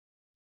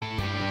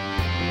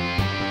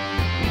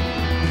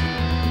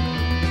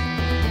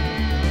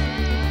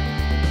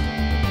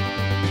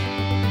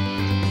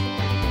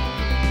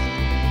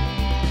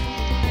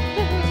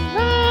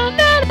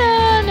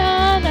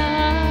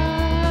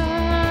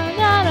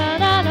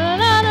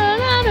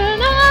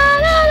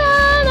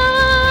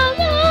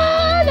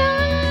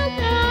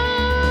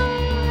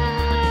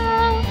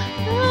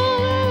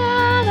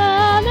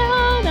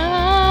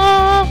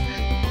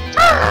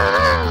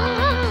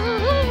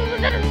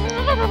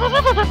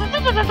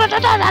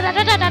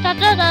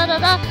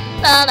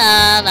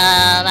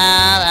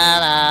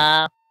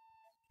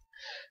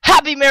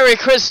Happy Merry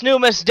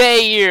Newmas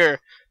Day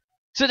here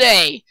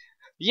today.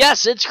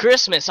 Yes, it's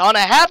Christmas on a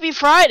happy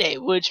Friday,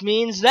 which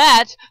means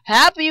that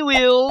Happy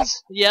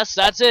Wheels. Yes,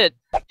 that's it.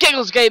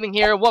 GigglesGaming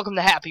here. Welcome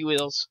to Happy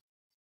Wheels.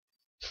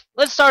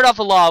 Let's start off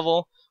a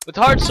level with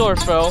hard sword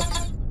throw.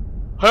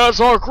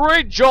 Has our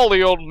great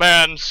jolly old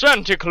man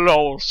Santa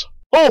Claus.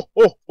 Ho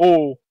ho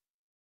ho!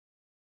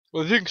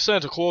 I think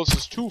Santa Claus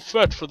is too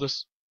fat for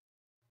this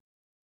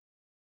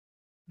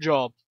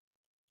job.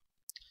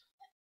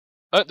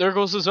 There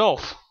goes his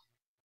elf.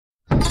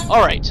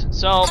 Alright,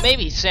 so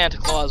maybe Santa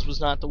Claus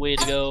was not the way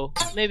to go.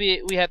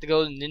 Maybe we have to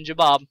go to Ninja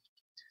Bob.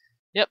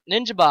 Yep,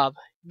 Ninja Bob.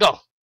 Go!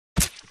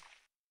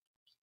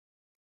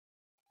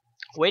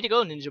 Way to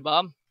go, Ninja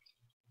Bob.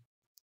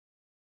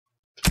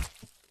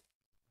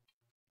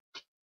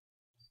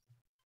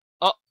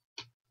 Oh.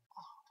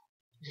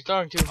 You're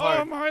throwing too hard.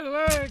 Oh, my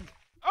leg!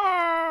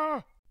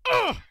 Ah!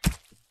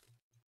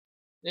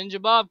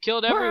 Ninja Bob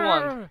killed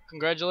everyone.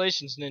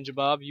 Congratulations, Ninja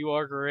Bob. You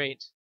are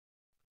great.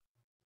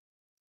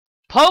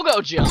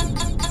 Pogo jump!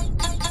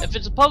 If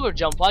it's a pogo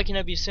jump, why can't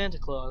it be Santa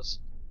Claus?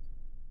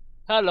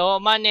 Hello,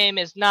 my name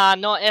is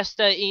no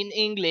esta in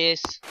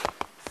English.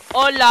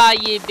 Hola,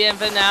 y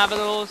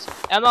bienvenidos.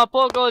 I'm a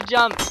pogo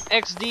jump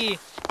XD.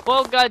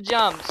 Pogo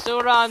jump.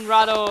 Suran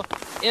rado.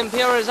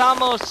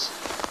 Imperizamos.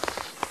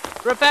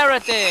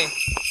 Preparate.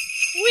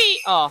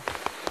 Wee! Oh.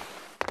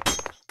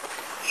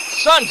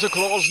 Santa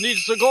Claus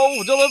needs to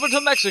go deliver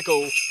to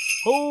Mexico.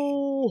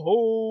 Ho,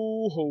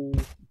 ho, ho.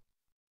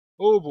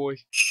 Oh boy.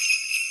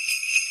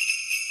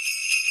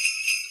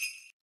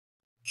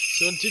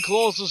 Santa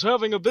Claus is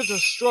having a bit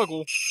of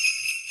struggle.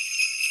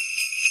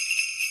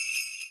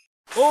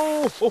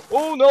 Oh, oh,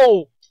 oh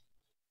no!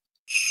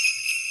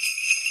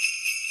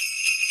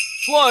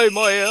 Fly,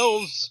 my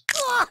elves!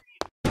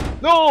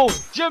 No,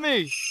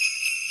 Jimmy!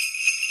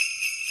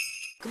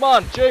 Come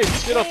on,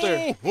 James, get up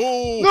there!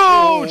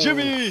 No,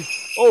 Jimmy!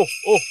 Oh,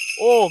 oh,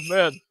 oh,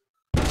 man!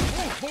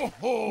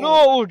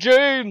 No,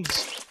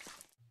 James!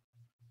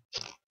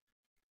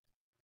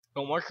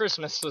 No more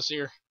Christmas this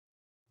year.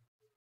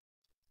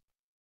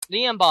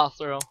 The ball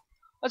throw.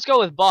 Let's go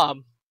with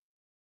Bob.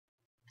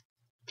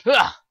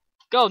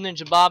 Go,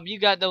 Ninja Bob. You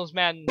got those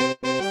Madden.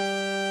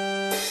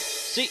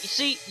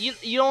 See,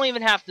 you don't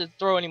even have to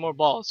throw any more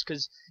balls,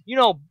 cause you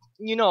know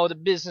the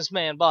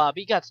businessman Bob.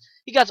 He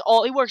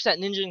works at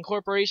Ninja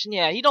Incorporation.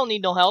 Yeah, he don't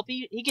need no help.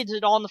 He gets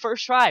it all on the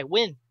first try.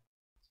 Win.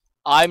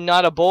 I'm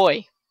not a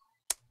boy.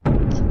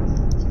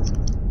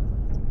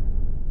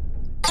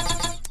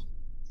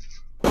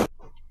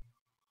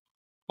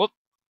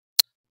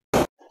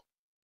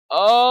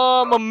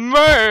 I'm a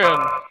man!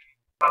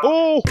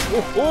 Oh,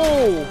 oh,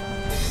 oh!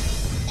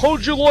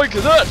 How'd you like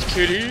that,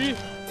 kitty?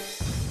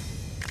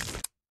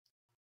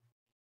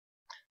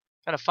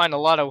 Gotta find a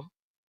lot of...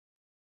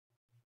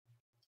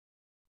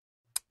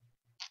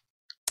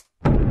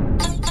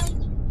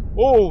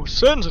 Oh,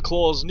 Santa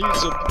Claus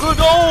needs a...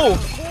 No!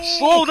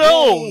 Slow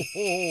down!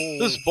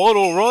 This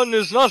bottle run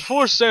is not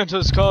for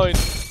Santa's kind.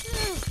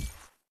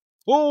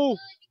 Oh!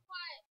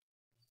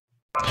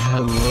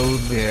 Hello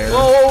there.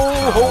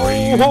 Oh, how are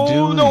you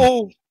doing?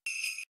 No!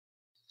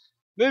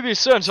 Maybe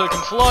Santa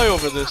can fly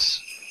over this.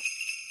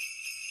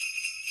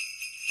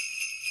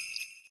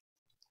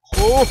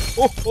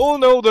 Oh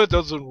no, that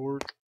doesn't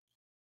work.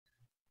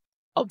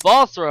 A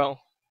ball throw.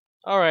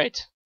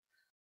 Alright.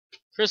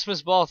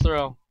 Christmas ball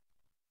throw.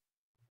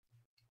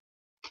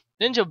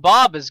 Ninja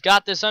Bob has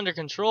got this under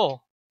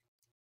control.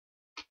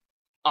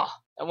 Ah,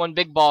 that one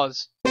big ball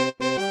is...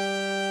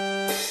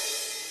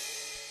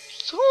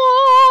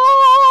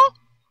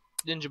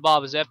 Ninja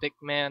Bob is epic,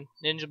 man.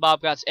 Ninja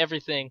Bob got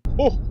everything.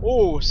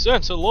 Oh,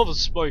 Santa loves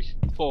spike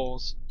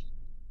balls.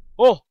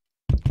 Oh.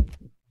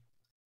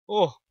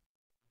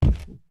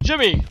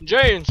 Jimmy,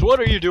 James, what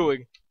are you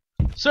doing?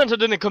 Santa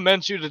didn't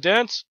commence you to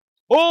dance.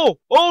 Oh,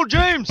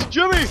 James,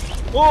 Jimmy.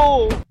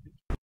 Oh,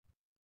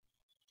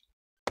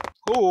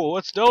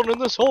 what's down in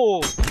this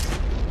hole?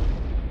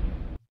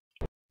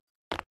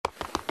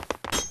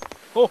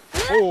 Oh,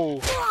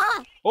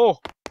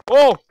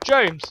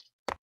 James.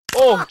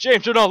 Oh,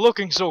 James, you're not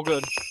looking so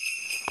good.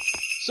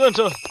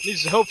 Santa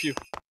needs to help you.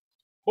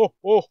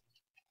 Oh,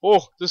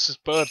 this is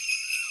bad.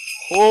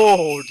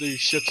 Holy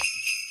shit.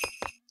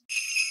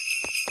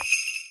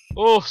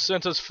 Oh,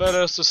 Santa's fat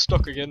ass is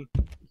stuck again.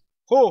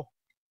 Oh.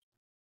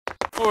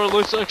 Alright,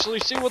 let's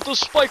actually see what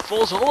this spike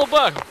fall's all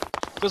about.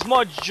 Because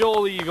my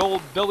jolly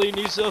old belly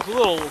needs a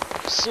little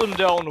slim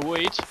down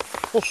weight.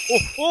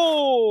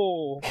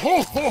 Oh.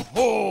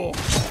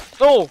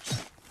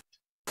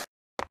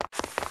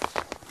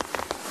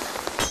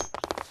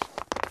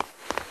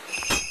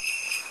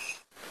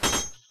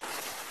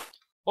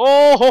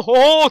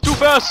 Oh, too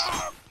fast!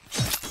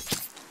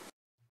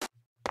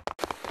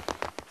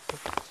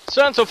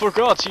 Santa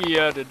forgot he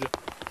added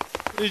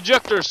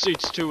ejector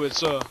seats to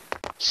his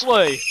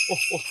sleigh.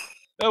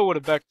 That would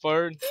have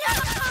backfired.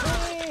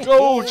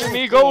 Go,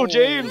 Jimmy, go,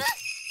 James!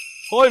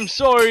 I'm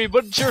sorry,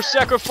 but your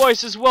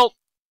sacrifice is well...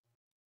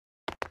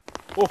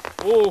 Oh,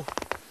 oh.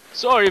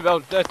 Sorry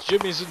about that,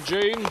 Jimmy's and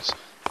James.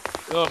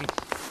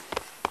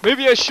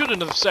 Maybe I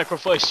shouldn't have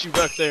sacrificed you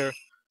back there.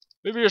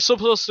 Maybe you're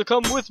supposed to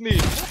come with me.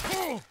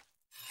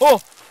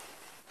 Oh!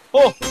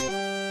 Oh!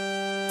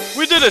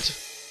 We did it!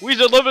 We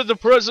delivered the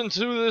present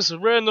to this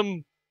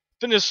random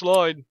finish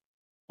line.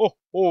 Oh,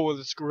 oh,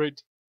 that's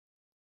great.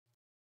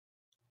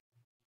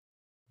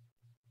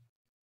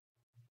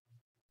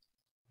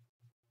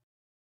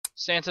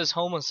 Santa's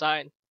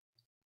homicide.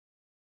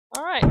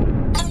 Alright.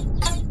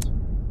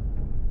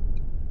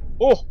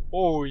 Oh,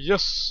 oh,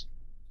 yes.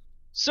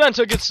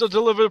 Santa gets to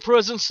deliver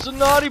presents to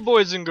naughty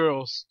boys and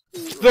girls.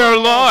 Their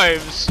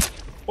lives.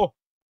 Oh.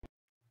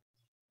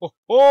 Oh,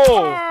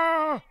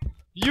 oh.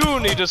 You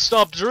need to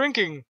stop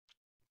drinking.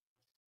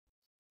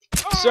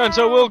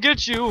 Santa will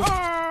get you.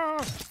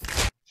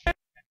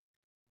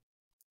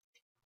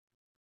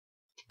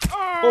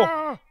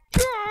 Oh.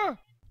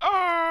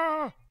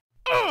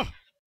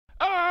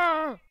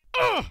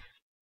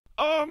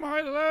 Oh,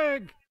 my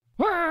leg!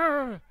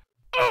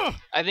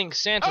 I think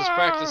Santa's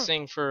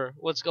practicing for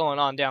what's going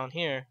on down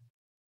here.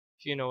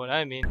 If you know what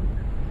I mean.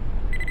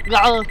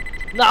 No,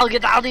 no,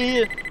 get out of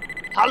here!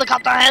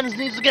 Helicopter Hands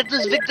needs to get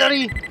this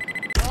victory!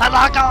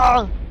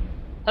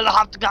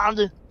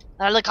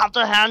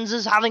 Helicopter Hands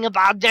is having a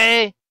bad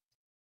day!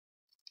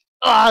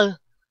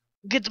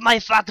 Get my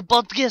fat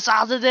butt kiss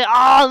out of there!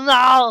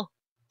 Oh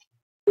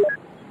no!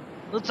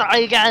 Let's try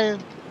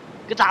again!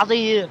 Get out of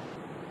here!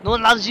 No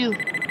one loves you!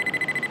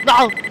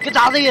 No! Get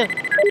out of here!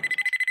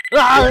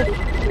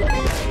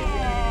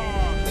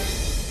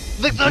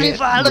 Victory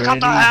for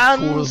Helicopter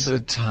Hands! For the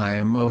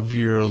time of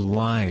your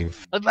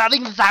life. I'm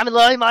having the time of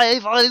my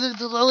life! I got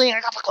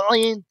the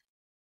coin!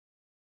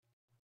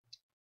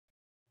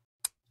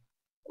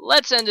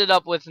 Let's end it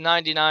up with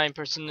 99%,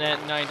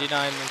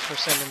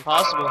 99%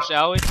 impossible,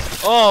 shall we?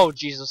 Oh,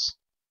 Jesus.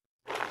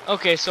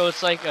 Okay, so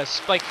it's like a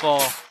spike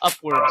fall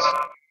upwards.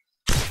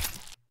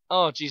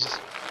 Oh, Jesus.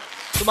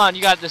 Come on,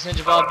 you got this,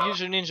 Ninja Bob. Use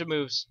your ninja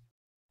moves.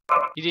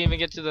 You didn't even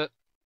get to the...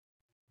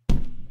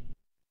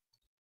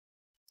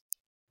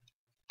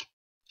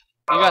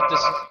 You got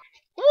this.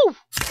 Woo!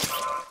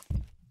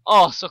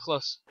 Oh, so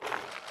close.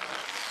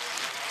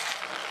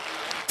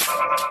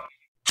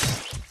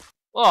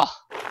 Oh.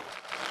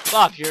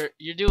 Bob, you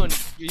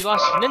lost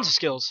your ninja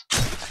skills.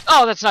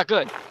 Oh, that's not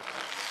good.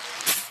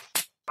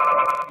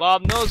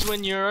 Bob knows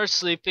when you're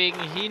sleeping.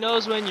 He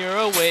knows when you're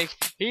awake.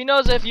 He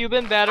knows if you've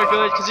been bad or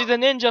good, because he's a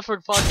ninja for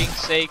fucking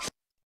sake.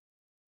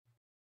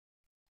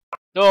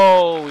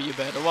 Oh, you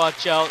better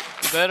watch out.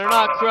 You better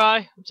not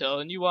cry. I'm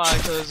telling you why,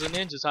 because the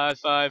ninja's high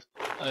five.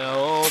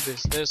 Oh,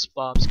 business,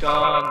 Bob's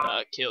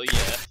gonna kill ya.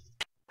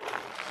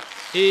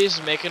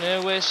 He's making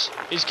a wish.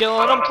 He's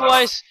killing him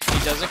twice. He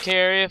doesn't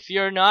care if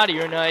you're naughty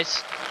or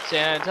nice.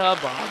 Santa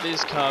Bob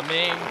is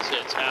coming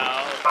to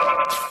town.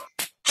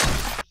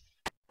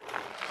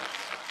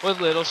 With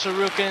little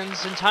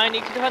shurikens and tiny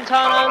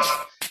katanas,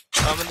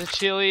 coming to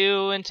chill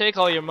you and take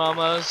all your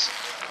mamas.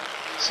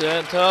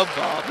 Santa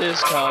Bob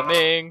is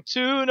coming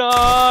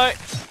tonight.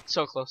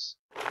 So close.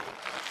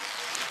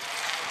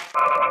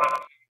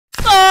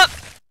 Ah!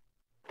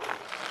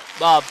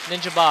 Bob,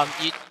 Ninja Bob,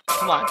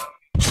 come on.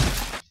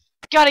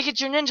 Gotta get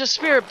your ninja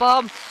spirit,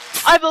 Bob.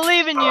 I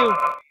believe in you.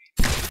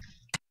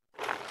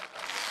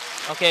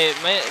 Okay,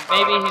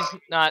 maybe he's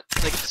not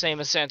like the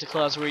same as Santa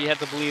Claus where you have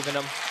to believe in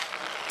him.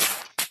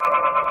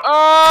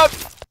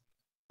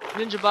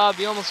 Ninja Bob,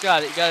 you almost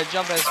got it. You gotta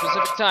jump at a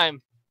specific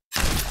time.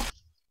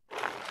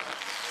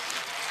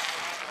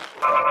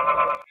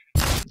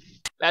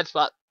 Bad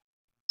spot.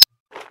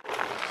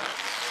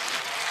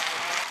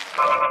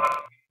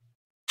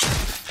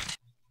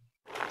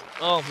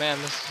 Oh man,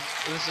 this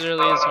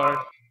really is hard.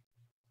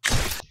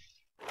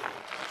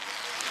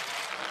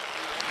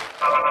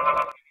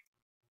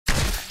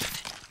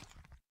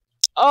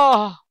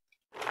 Oh!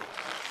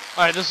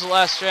 Alright, this is the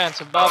last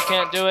chance. If Bob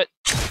can't do it...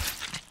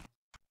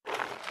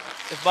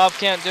 If Bob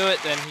can't do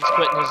it, then he's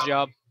quitting his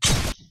job.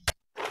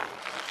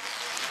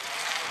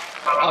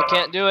 Bob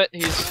can't do it,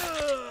 he's...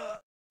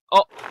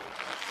 Oh!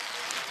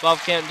 Bob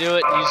can't do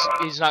it,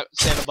 he's not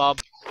Santa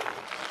Bob.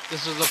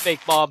 This is a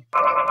fake Bob.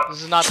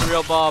 This is not the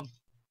real Bob.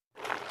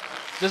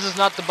 This is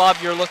not the Bob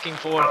you're looking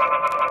for.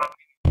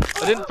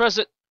 I didn't press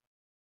it.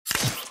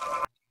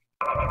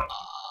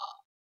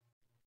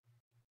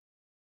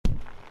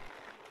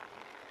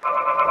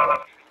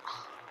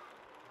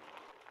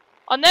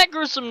 On that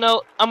gruesome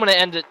note, I'm going to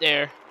end it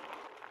there.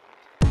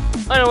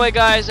 Anyway,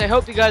 guys, I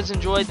hope you guys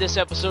enjoyed this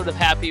episode of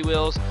Happy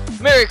Wheels.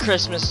 Merry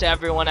Christmas to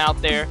everyone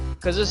out there,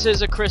 because this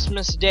is a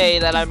Christmas day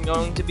that I'm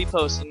going to be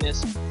posting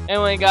this.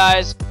 Anyway,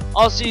 guys,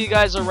 I'll see you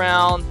guys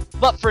around.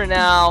 But for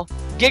now,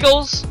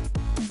 Giggles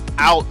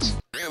out.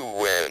 You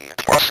win.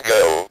 Let's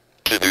go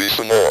to do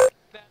some more.